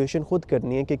अपनी एवेल्यूएशन खुद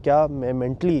करनी है कि क्या मैं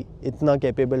मेंटली इतना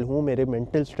कैपेबल हूँ, मेरे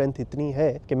मेंटल स्ट्रेंथ इतनी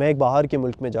है कि मैं एक बाहर के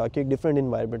मुल्क में जाके एक डिफरेंट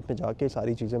इन्वायरमेंट में जाके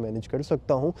सारी चीज़ें मैनेज कर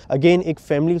सकता हूँ। अगेन एक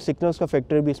फैमिली सिकनेस का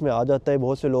फैक्टर भी इसमें आ जाता है।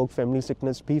 बहुत से लोग फैमिली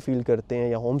सिकनेस भी फील करते हैं,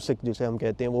 या होम सिक जिसे हम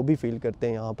कहते हैं वो भी फील करते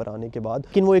हैं यहाँ पर आने के बाद,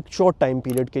 लेकिन वो एक शॉर्ट टाइम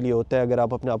पीरियड के लिए होता है। अगर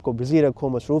आप अपने आप को बिजी रखो,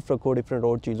 मसरूफ रखो डिफरेंट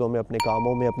और चीज़ों में, अपने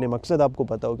कामों में, अपने मकसद आपको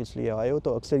पता हो किस लिए आए हो,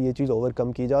 तो अक्सर ये चीज़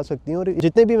ओवरकम की जा सकती है। और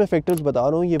जितने भी मैं फैक्टर्स बता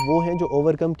रहा हूँ ये वो हैं जो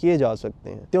ओवरकम किए जा सकते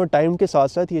हैं, तो टाइम के साथ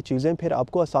साथ ये चीज़ें फिर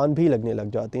आपको आसान भी लगने लग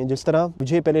जाती हैं। जिस तरह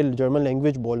मुझे पहले जर्मन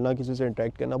लैंग्वेज बोलना, किसी से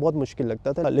इंटरेक्ट करना बहुत मुश्किल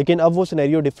लगता था, लेकिन अब वो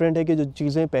सिनेरियो डिफरेंट है कि जो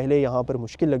चीज़ें पहले यहाँ पर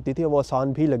मुश्किल लगती थी वो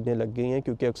आसान भी लगने लग गई हैं,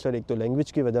 क्योंकि अक्सर एक तो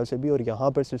लैंग्वेज की वजह से भी और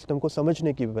यहाँ पर सिस्टम को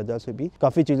समझने की वजह से भी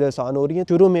काफ़ी चीज़ें आसान हो रही हैं।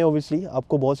 शुरू में ओब्वियसली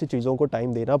आपको बहुत सी चीज़ों को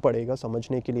टाइम देना पड़ेगा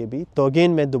समझने के लिए भी। तो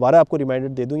अगेन मैं दोबारा आपको रिमाइंडर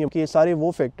दे दूँ कि ये सारे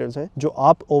वो फैक्टर्स हैं जो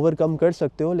आप ओवरकम कर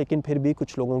सकते हो, लेकिन फिर भी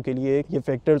कुछ लोगों के लिए ये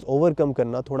फैक्टर्स ओवरकम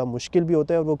करना थोड़ा मुश्किल भी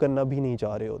होता है और वो करना भी नहीं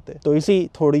चाह रहे होते। तो इसी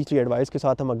थोड़ी सी एडवाइस के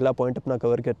साथ हम अगला पॉइंट अपना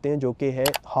कवर करते हैं, जो कि है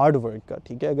हार्ड वर्क का।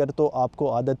 ठीक है, अगर तो आपको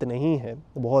आदत नहीं है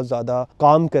बहुत ज़्यादा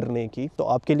काम करने की, तो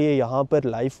आपके लिए यहाँ पर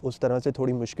लाइफ उस तरह से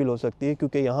थोड़ी मुश्किल हो सकती है,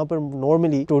 क्योंकि यहाँ पर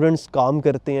नॉर्मली स्टूडेंट्स काम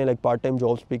करते हैं, लाइक पार्ट टाइम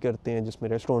जॉब्स भी करते हैं, जिसमें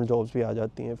रेस्टोरेंट जॉब्स भी आ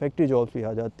जाती हैं, फैक्ट्री जॉब्स भी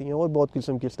आ जाती हैं, और बहुत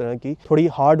किस्म की इस तरह की थोड़ी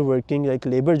hard working like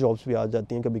labour jobs भी आ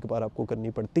जाती हैं, कभी कभार आपको करनी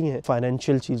पड़ती हैं।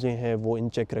 फाइनेंशियल चीज़ें हैं वो इन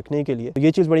चेक रखने के लिए। तो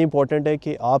ये चीज़ बड़ी इंपॉर्टेंट है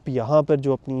कि आप यहाँ पर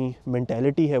जो अपनी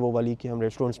मेंटेलिटी है वो वाली कि हम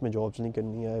रेस्टोरेंट्स में जॉब्स नहीं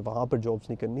करनी है, वहाँ पर जॉब्स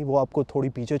नहीं करनी, वो आपको थोड़ी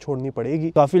पीछे छोड़नी पड़ेगी।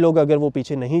 काफ़ी लोग अगर वो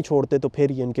पीछे नहीं छोड़ते तो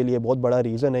फिर ये इनके लिए बहुत बड़ा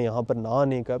रीज़न है यहाँ पर ना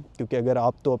आने का, क्योंकि अगर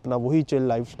आप तो अपना वही चिल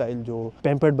लाइफस्टाइल जो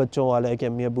पैम्पर्ड बच्चों वाला है कि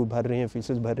अम्मी अब्बू भर रहे हैं,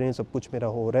 फीसेस भर रहे हैं, सब कुछ मेरा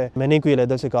हो रहा है, मैंने कोई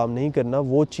अलग से काम नहीं करना,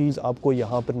 वो चीज़ आपको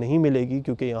यहाँ पर नहीं मिलेगी।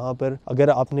 क्योंकि यहाँ पर अगर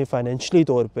आपने फाइनेंशियली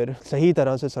तौर पर सही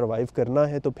तरह से सर्वाइव करना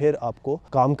है तो फिर आपको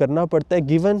काम करना पड़ता है।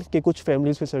 गिवन कि कुछ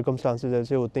फैमिलीज़ के सर्कमस्टांसेस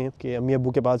ऐसे होते हैं कि अम्मी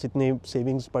अब्बू के पास इतने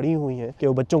सेविंग्स पड़ी हुई हैं कि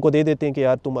वो बच्चों को दे देते हैं कि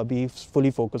यार तुम अभी फुली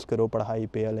फोकस करो पढ़ाई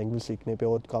पे या लैंग्वेज सीखने पे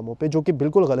और कामों पे, जो कि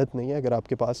बिल्कुल गलत नहीं है। अगर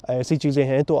आपके पास ऐसी चीज़ें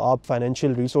हैं तो आप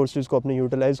फाइनेंशियल रिसोर्सेज को अपने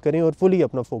यूटिलाइज करें और फुली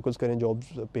अपना फोकस करें जॉब्स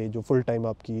पे, जो फुल टाइम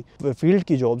आपकी फील्ड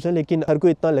की जॉब्स हैं। लेकिन हर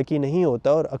कोई इतना लकी नहीं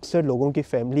होता, और अक्सर लोगों की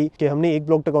फैमिली कि हमने एक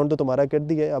ब्लॉक अकाउंट तो तुम्हारा कर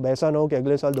दिया है, अब ऐसा ना हो कि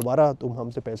अगले साल दोबारा तुम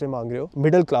हमसे पैसे मांग रहे हो।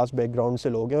 मिडिल क्लास बैकग्राउंड से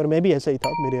लोग हैं, और मैं भी ऐसा ही था।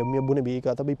 मेरे अम्मी अब्बू ने भी यही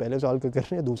कहा था भाई पहले साल का कर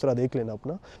रहे हैं, दूसरा देख लेना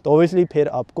अपना। तो ऑब्वियसली फिर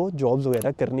आपको जॉब्स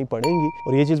वगैरह करनी पड़ेंगी,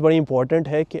 और ये चीज़ बड़ी इंपॉर्टेंट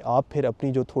है कि आप फिर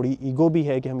अपनी जो थोड़ी ईगो भी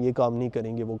है कि हम ये काम नहीं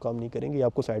करेंगे वो काम नहीं करेंगे,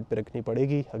 आपको साइड पे रखनी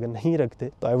पड़ेगी। अगर नहीं रखते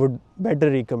तो आई वुड बेटर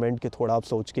रिकमेंड कि थोड़ा आप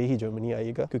सोच के ही जर्मनी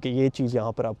आइएगा, क्योंकि ये चीज़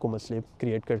यहाँ पर आपको मसले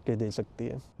क्रिएट करके दे सकती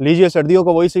है। लीजिए, सर्दियों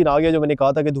का वही सीन आ गया जो मैंने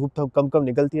कहा था कि धूप कम कम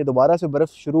निकलती है, दोबारा से बर्फ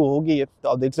शुरू हो गई है। तो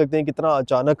आप देख सकते हैं कितना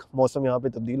अचानक मौसम यहाँ पे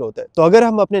तब्दील होता है। तो अगर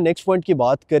हम अपने नेक्स्ट पॉइंट की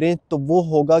बात करें तो वो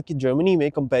होगा कि जर्मनी में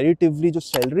कंपैरेटिवली जो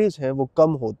सैलरीज हैं वो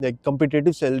कम होती है।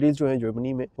 कंपिटिटिव सैलरीज जो हैं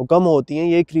जर्मनी में वो कम होती हैं।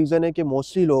 ये एक रीज़न है कि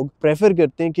मोस्टली लोग प्रेफर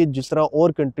करते हैं कि जिस तरह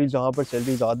और कंट्रीज जहाँ पर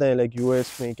सैलरी ज़्यादा है, लाइक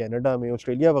यूएस में, कनाडा में,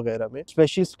 ऑस्ट्रेलिया वगैरह में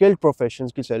स्पेशली स्किल्ड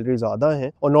प्रोफेशंस की सैलरी ज़्यादा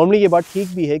है। और नॉर्मली ये बात ठीक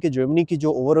भी है कि जर्मनी की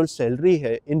जो ओवरऑल सैलरी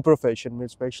है इन प्रोफेशन में,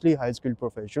 स्पेशली हाई स्किल्ड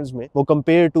प्रोफेशंस में, वो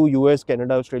compare to US,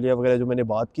 Canada, Australia वगैरह जो मैंने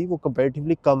बात की, वो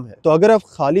कंपेरेटिवली कम है। तो अगर आप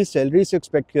खाली सैलरी से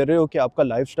एक्सपेक्ट कर रहे हो कि आपका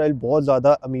लाइफस्टाइल बहुत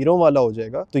ज़्यादा अमीरों वाला हो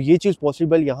जाएगा, तो ये चीज़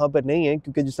पॉसिबल यहाँ पर नहीं है।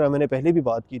 क्योंकि जिस तरह मैंने पहले भी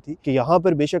बात की थी कि यहाँ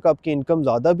पर बेशक आपकी इनकम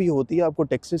ज़्यादा भी होती है, आपको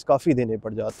टैक्सेस काफ़ी देने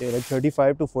पड़ जाते हैं, लाइक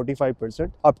 35 to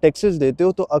 45% आप टैक्सेस देते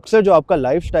हो। तो अक्सर जो आपका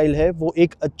लाइफस्टाइल है वो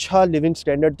एक अच्छा लिविंग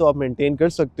स्टैंडर्ड तो आप मेंटेन कर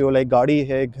सकते हो, लाइक गाड़ी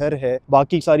है, घर है,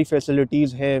 बाकी सारी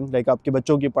फैसिलिटीज़ हैं, लाइक आपके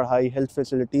बच्चों की पढ़ाई, हेल्थ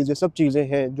फैसिलिटीज़, ये सब चीज़ें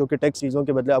हैं जो कि टैक्स चीज़ों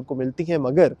के बदले आपको मिलती हैं।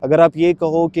 मगर अगर आप ये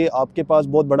कहो कि आपके पास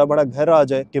बहुत बड़ा बड़ा घर आ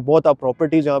जाए, कि बहुत आप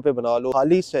प्रॉपर्टीज यहाँ पे बना लो,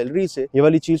 खाली सैलरी से ये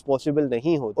वाली चीज़ पॉसिबल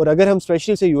नहीं हो। और अगर हम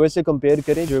स्पेशली से यूएस से कंपेयर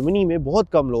करें, जर्मनी में बहुत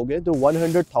कम लोग हैं जो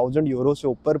 100,000 यूरो से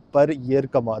ऊपर पर ईयर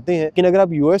कमाते हैं। लेकिन अगर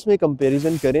आप यूएस में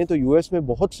कंपेरिजन करें तो यूएस में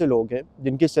बहुत से लोग हैं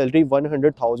जिनकी सैलरी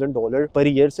 $100,000 पर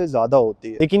ईयर से ज्यादा होती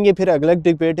है। लेकिन ये फिर अलग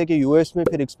डिबेट है कि यूएस में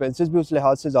फिर एक्सपेंसेस भी उस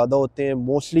लिहाज से ज्यादा होते हैं।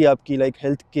 मोस्टली आपकी लाइक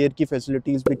हेल्थ केयर की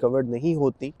फैसिलिटीज भी कवर्ड नहीं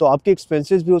होती, तो आपके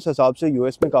एक्सपेंसेस भी उस हिसाब से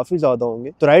यूएस में काफी ज्यादा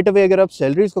होंगे। तो राइट अवे अगर आप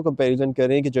सैलरीज को कंपेरिजन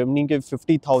करें कि जर्मनी के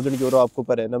 50,000 यूरो आपको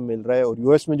पर एनम मिल रहा है और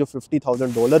यूएस में जो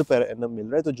 $50,000 पर एनम मिल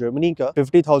रहा है, तो जर्मनी का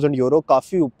 50,000 यूरो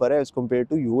काफी ऊपर है एज कम्पेयर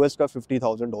टू यूएस का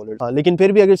 $50,000। हाँ, लेकिन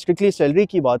फिर भी अगर स्ट्रिक्टली सैलरी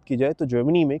की बात की जाए तो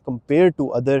जर्मनी में कंपेयर टू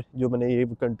अदर जो मैंने ये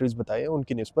कंट्रीज बताए हैं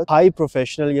उनकी निस्बत हाई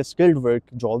प्रोफेशनल या स्किल्ड वर्क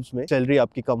जॉब्स में सैलरी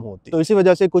आपकी कम होती है। तो इसी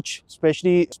वजह से कुछ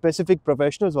स्पेशली स्पेसिफिक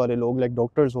प्रोफेशनल्स वाले लोग लाइक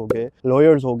डॉक्टर्स हो गए,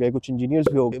 लॉयर्स हो गए, कुछ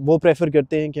इंजीनियर्स भी हो गए, वो प्रेफर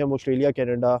करते हैं कि हम ऑस्ट्रेलिया,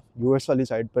 कनाडा, यूएस वाली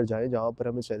साइड पर जाएं जहां पर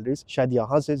हमें सैलरीज शायद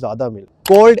यहाँ से ज्यादा मिले।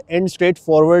 कोल्ड एंड स्ट्रेट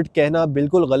फॉरवर्ड कहना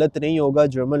बिल्कुल गलत नहीं होगा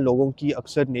जर्मन लोगों की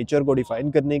अक्सर नेचर को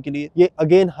डिफाइन करने के लिए। ये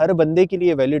अगेन हर बंदे के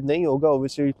लिए वैलिड नहीं होगा,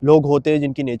 ऑब्वियसली लोग होते हैं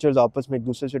जिनकी नेचर्स आपस में एक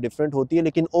दूसरे से डिफरेंट होती है,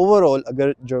 लेकिन ओवरऑल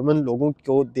अगर जर्मन लोगों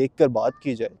को देखकर बात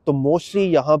की जाए तो मोस्टली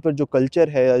यहाँ पर जो कल्चर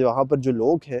है या यहाँ पर जो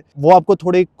लोग हैं वो आपको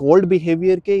थोड़े कोल्ड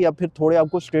बिहेवियर के या फिर थोड़े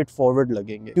आपको स्ट्रेट फॉरवर्ड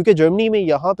लगेंगे, क्योंकि जर्मनी में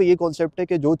यहाँ पे ये कॉन्सेप्ट है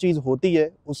कि जो चीज होती है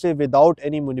उसे विदाउट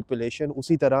एनी मैनिपुलेशन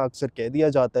उसी तरह अक्सर कह दिया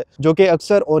जाता है, जो कि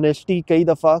अक्सर ऑनेस्टी कई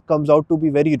दफा comes out to be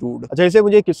very rude. अच्छा, इससे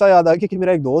मुझे एक किस्सा याद आ गया कि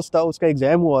मेरा एक दोस्त था, उसका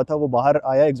एग्जाम हुआ था, वो बाहर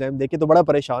आया एग्जाम देके तो बड़ा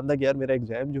परेशान था कि यार मेरा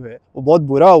एग्जाम जो है वो बहुत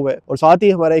बुरा हुआ है, और साथ ही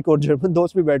हमारा एक और जर्मन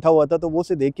दोस्त भी बैठा हुआ था, तो वो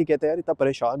उसे देख के कहता है यार इतना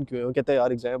परेशान क्यों है, वो कहता है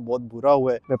यार एग्जाम बहुत बुरा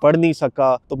हुआ है, मैं पढ़ नहीं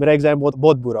सका, तो मेरा एग्जाम बहुत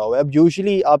बहुत बुरा हुआ है। अब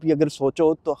यूजुअली आप अगर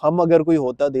सोचो तो हम अगर कोई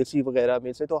होता देसी वगैरह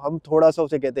में से तो हम थोड़ा सा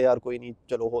उसे कहते हैं यार कोई नहीं,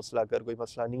 चलो हौसला कर, कोई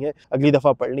मसला नहीं है, अगली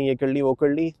दफा पढ़ ली, ये कर ली, वो कर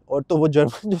ली। और तो वो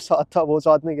जर्मन जो साथ था वो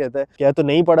साथ में कहता है क्या तो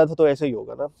नहीं पढ़ा था तो ऐसे ही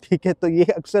होगा ना, ठीक है। तो ये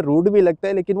अक्सर रूड भी लगता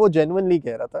है, लेकिन वो जेन्युइनली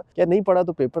कह रहा था क्या नहीं पढ़ा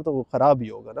तो पेपर तो वो खराब ही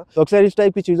होगा ना। तो अक्सर इस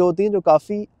टाइप की चीजें होती हैं जो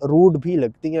काफी रूड भी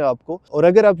लगती हैं आपको। और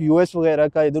अगर आप यूएस वगैरह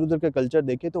का इधर उधर का कल्चर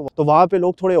देखें तो वहाँ पे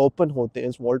लोग थोड़े ओपन होते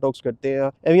हैं, स्मॉल टॉक्स करते हैं,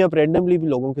 या आप रैंडमली भी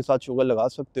लोगों के साथ शुगर लगा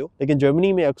सकते हो। लेकिन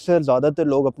जर्मनी में अक्सर ज्यादातर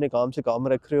लोग अपने काम से काम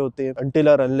रख रहे होते हैं, अनटिल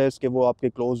और अनलेस के वो आपके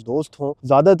क्लोज दोस्त हों।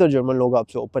 ज्यादातर जर्मन लोग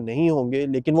आपसे ओपन नहीं होंगे,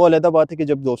 लेकिन वो अलग बात है कि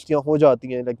जब दोस्तियां हो जाती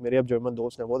हैं, लाइक मेरे अब जर्मन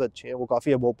दोस्त हैं बहुत अच्छे हैं, वो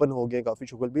काफी अब ओपन हो गए, काफी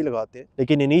शुगर भी लगाते हैं,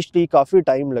 लेकिन इनिशियली काफी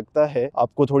टाइम लगता है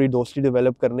आपको थोड़ी दोस्ती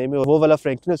डेवलप करने में, वो वाला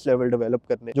फ्रेंकनेस लेवल डेवलप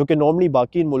करने, जो कि नॉर्मली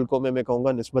बाकी मुल्कों में मैं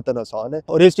कहूंगा निस्बतन आसान है।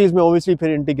 और इस चीज में ऑब्वियसली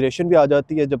फिर इंटीग्रेशन भी आ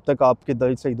जाती है, जब तक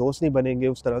आपके सही दोस्त नहीं बनेंगे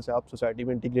उस तरह से आप सोसाइटी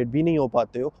में इंटीग्रेट भी नहीं हो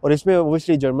पाते हो। और इसमें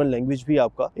ऑब्वियसली जर्मन लैंग्वेज भी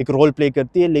आपका एक रोल प्ले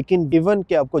करती है। लेकिन इवन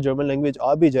कि आपको जर्मन लैंग्वेज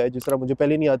आ भी जाए, जिस तरह मुझे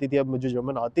पहले नहीं आती थी, अब मुझे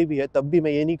जर्मन आती भी है, तब भी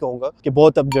मैं ये नहीं कहूंगा कि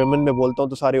बहुत अब जर्मन में बोलता हूँ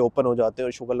तो सारे ओपन हो जाते हैं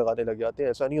और शुगर लगाने लग जाते हैं,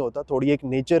 ऐसा नहीं होता। थोड़ी एक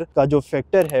नेचर का जो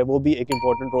फैक्टर है वो भी एक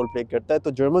इंपॉर्टेंट रोल प्ले करता है।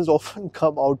 तो German often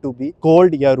come out to be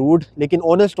cold या रूड, लेकिन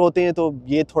ऑनेस्ट होते हैं, तो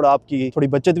ये थोड़ा आपकी थोड़ी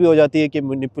बचत भी हो जाती है कि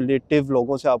मैनिपुलेटिव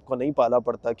लोगों से आपको नहीं पाला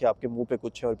पड़ता कि आपके मुंह पे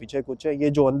कुछ है और पीछे कुछ है। ये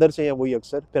जो अंदर से है वही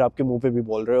अक्सर फिर आपके मुंह पे भी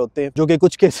बोल रहे होते हैं, जो कि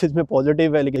कुछ केसेस में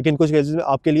पॉजिटिव है, लेकिन कुछ केसेस में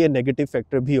आपके लिए नेगेटिव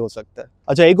फैक्टर भी हो सकता है।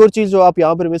 अच्छा, एक और चीज जो आप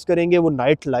यहाँ पर मिस करेंगे वो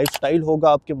नाइट लाइफस्टाइल होगा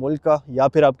आपके मुल्क का, या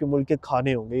फिर आपके मुल्क के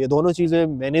खाने होंगे। ये दोनों चीजें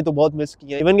मैंने तो बहुत मिस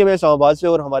की है। इवन कि मैं इस्लामाबाद से,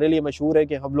 और हमारे लिए मशहूर है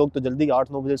कि हम लोग तो जल्दी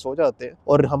 8-9 बजे सो जाते हैं,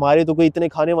 और हमारे तो कोई इतने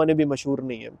खाने वाने भी मशहूर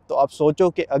नहीं है। तो आप सोचो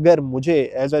कि अगर मुझे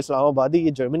एज ए इस्लामाबादी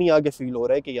ये जर्मनी आके फील हो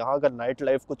रहा है कि यहाँ का नाइट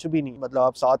लाइफ कुछ भी नहीं, मतलब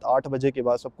आप 7-8 बजे के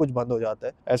बाद सब कुछ बंद हो जाता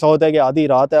है, ऐसा होता है कि आधी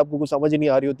रात है, आपको कुछ समझ ही नहीं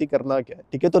आ रही होती करना क्या है,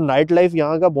 ठीक है। तो नाइट लाइफ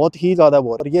यहाँ का बहुत ही ज्यादा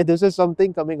बोर, और ये this is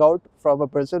something coming out from a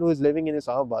person who is living in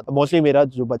Islamabad. Mostly मेरा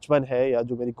जो बचपन है या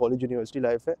जो मेरी कॉलेज यूनिवर्सिटी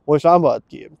लाइफ है वो इस्लामाबाद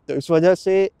की है, तो इस वजह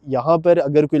से यहाँ पर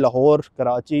अगर कोई लाहौर,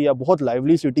 कराची या बहुत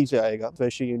लाइवली सिटी से आएगा,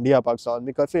 स्पेशली इंडिया पाकिस्तान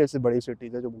में काफी ऐसे बड़ी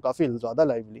सिटीज है जो काफी ज्यादा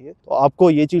लाइवली है, तो आपको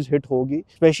ये चीज हिट होगी।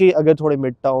 स्पेशली अगर थोड़े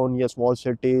मिड टाउन या स्मॉल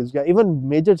सिटीज या इवन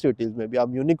मेजर सिटीज में भी, आप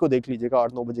म्यूनिक को देख लीजिएगा,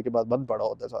 8-9 बजे के बाद बंद पड़ा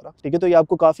होता है सारा, ठीक है। तो ये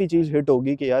आपको काफी चीज हिट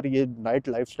होगी कि यार ये नाइट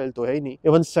लाइफस्टाइल तो है ही नहीं।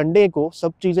 इवन संडे को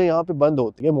सब चीजें यहाँ पे बंद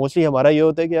होती है। मोस्टली हमारा ये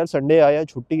होता है कि यार संडे आया,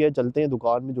 छुट्टी है, चलते हैं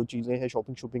दुकान में जो चीजें हैं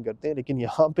शॉपिंग करते हैं, लेकिन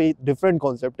यहाँ पे डिफरेंट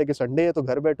कॉन्सेप्ट है कि संडे है तो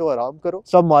घर बैठो आराम करो,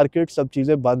 सब मार्केट सब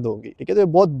चीजें बंद होंगी, ठीक है। तो ये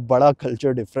बहुत बड़ा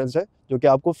कल्चर डिफरेंस है जो कि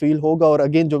आपको फील होगा। और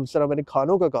अगेन जो जिस तरह मैंने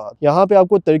खानों का कहा, यहाँ पे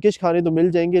आपको टर्किश खाने तो मिल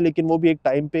जाएंगे, लेकिन वो भी एक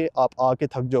टाइम पे आप आके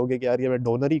थक जाओगे कि यार ये मैं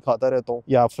डोनर ही खाता रहता हूँ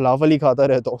या फलाफल ही खाता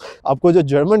रहता हूँ। आपको जो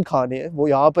जर्मन खाने हैं वो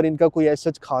यहाँ पर इनका कोई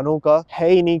ऐसा खानों का है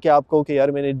ही नहीं कि आपको कि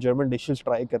यार मैंने जर्मन डिशेस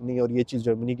ट्राई करनी है और ये चीज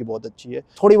जर्मनी की बहुत अच्छी है।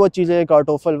 थोड़ी बहुत चीजें,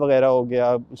 कार्टोफल वगैरह हो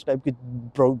गया, इस टाइप की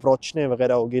ब्रोचने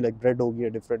वगैरह होगी, लाइक ब्रेड होगी,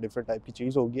 डिफरेंट टाइप की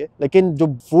चीज होगी, लेकिन जो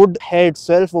फूड है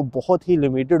इटसेल्फ वो बहुत ही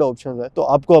लिमिटेड ऑप्शन है। तो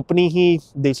आपको अपनी ही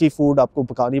देसी फूड आपको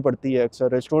पकानी पड़ती है। अक्सर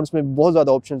रेस्टोरेंट्स में बहुत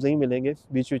ज्यादा ऑप्शन नहीं मिलेंगे,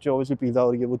 बीच बीच में ऑब्वियसली पिज्जा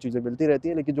और ये वो चीजें मिलती रहती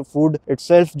है, लेकिन जो फूड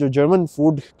इटसेल्फ, जो जर्मन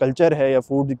फूड कल्चर है या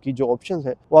फूड की जो ऑप्शंस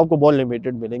है वो आपको बहुत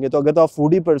लिमिटेड मिलेंगे। तो अगर तो आप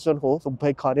फूडी पर्सन हो तो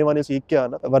भाई खाने वाने सीख के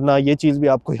आना, वरना ये चीज भी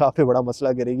आपको यहाँ पे बड़ा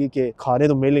मसला करेगी कि खाने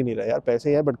तो मिल ही नहीं रहे यार,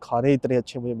 पैसे हैं बट खाने इतने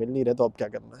अच्छे मुझे मिल नहीं रहे, तो अब क्या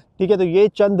करना है, ठीक है। तो ये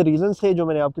चंद रीजन थे जो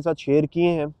मैंने आपके साथ शेयर किए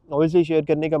हैं ऑब्वियसली शेयर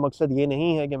करने का मकसद ये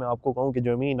नहीं है कि मैं आपको कहूँ कि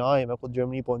जर्मनी ना आए, मैं खुद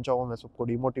जर्मनी पहुंचा हूँ, मैं सबको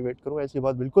डिमोटिवेट करूँ, ऐसी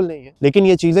बात बिल्कुल नहीं है। लेकिन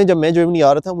ये चीज़ें जब मैं जर्मनी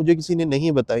आ रहा था मुझे किसी ने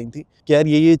नहीं बताई थी कि यार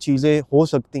ये चीज़ें हो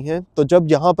सकती हैं। तो जब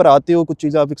यहाँ पर आते हो, कुछ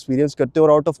चीज़ें आप एक्सपीरियंस करते हो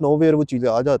और आउट ऑफ नोवेयर वो चीज़ें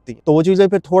आ जाती हैं, तो वो चीज़ें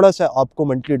फिर थोड़ा सा आपको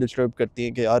मेंटली डिस्टर्ब करती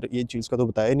हैं कि यार ये चीज़ का तो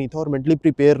बताया नहीं था, और मेंटली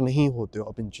प्रिपेयर नहीं होते हो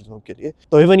आप इन चीज़ों के लिए।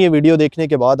 तो इवन ये वीडियो देखने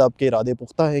के बाद आपके इरादे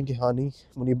पुख्ता हैं कि हाँ नहीं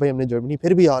मुनीब भाई हमने जर्मनी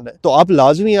फिर भी आना है, तो आप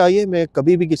लाजमी आइए। मैं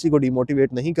कभी भी किसी को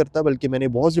डिमोटिवेट नहीं करता, बल्कि मैंने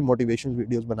बहुत सी मोटिवेशन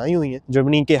वीडियोस बनाई हुई हैं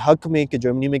जर्मनी के हक में कि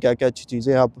जर्मनी में क्या क्या अच्छी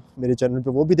चीज़ें, आप मेरे चैनल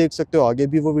पे वो भी देख सकते हो, आगे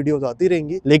भी वो वीडियोस आती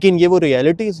रहेंगी। लेकिन ये वो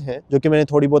रियलिटीज़ हैं जो कि मैंने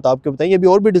थोड़ी बहुत आपको बताई। अभी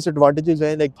और भी डिसएडवांटेजेस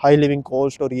हैं लाइक हाई लिविंग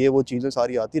कॉस्ट और ये वो चीज़ें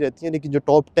सारी आती रहती हैं, लेकिन जो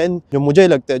टॉप 10 जो मुझे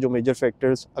लगता है जो मेजर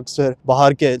फैक्टर्स अक्सर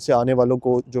बाहर के से आने वालों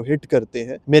को जो हिट करते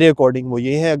हैं मेरे अकॉर्डिंग वो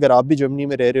ये है। अगर आप भी जर्मनी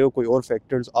में रह रहे हो, कोई और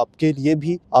फैक्टर्स आपके लिए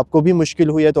भी आपको भी मुश्किल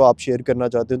हुई है तो आप शेयर करना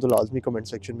चाहते हैं तो लाजमी कमेंट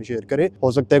सेक्शन में शेयर करें,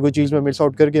 हो सकता है कोई चीज़ मैं मिस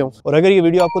आउट करके हूँ। और अगर ये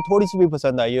वीडियो आपको थोड़ी सी भी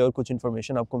पसंद आई है और कुछ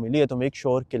इन्फॉर्मेशन आपको मिली है तो मेक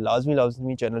श्योर कि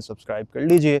लाजमी चैनल सब्सक्राइब कर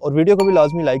लीजिए और वीडियो को भी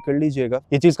लाजमी लाइक कर लीजिएगा।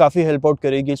 ये चीज़ काफ़ी हेल्प आउट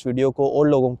करेगी इस वीडियो को और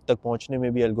लोगों तक पहुँचने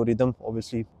में भी। एल्गोरिदम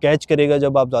ऑब्वियसली कैच करेगा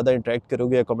जब आप ज़्यादा इंटरेक्ट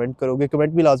करोगे या कमेंट करोगे।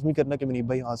 कमेंट भी लाजमी करना कि मनीब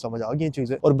भाई हाँ समझ आ गई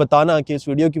चीज़ें, और बताना कि इस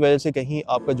वीडियो की वजह से कहीं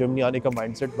आपका जर्मनी आने का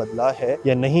माइंडसेट बदला है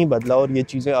या नहीं बदला, और ये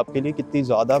चीज़ें आपके लिए कितनी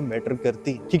ज़्यादा मैटर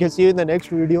करती हैं। ठीक है, सी you in the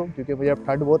next video. क्योंकि मुझे अब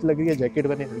ठंड बहुत लग रही है, जैकेट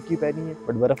मैंने हल्की पहनी है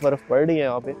बट बर्फ पड़ रही है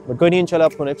यहाँ पे। बट कोई नहीं, इंशाल्लाह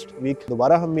आपको नेक्स्ट वीक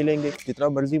दोबारा हम मिलेंगे। जितना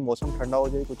मर्जी मौसम ठंडा हो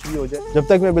जाए, कुछ भी हो जाए, जब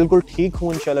तक मैं बिल्कुल ठीक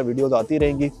हूँ इंशाल्लाह वीडियोस आती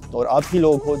रहेंगी और आप ही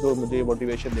लोग हो जो मुझे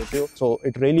मोटिवेशन देते हो। So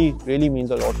it really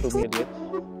means a lot to me.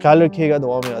 ख्याल रखिएगा,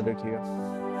 दुआ में याद रखिएगा।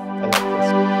 अल्लाह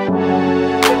हाफ़िज़।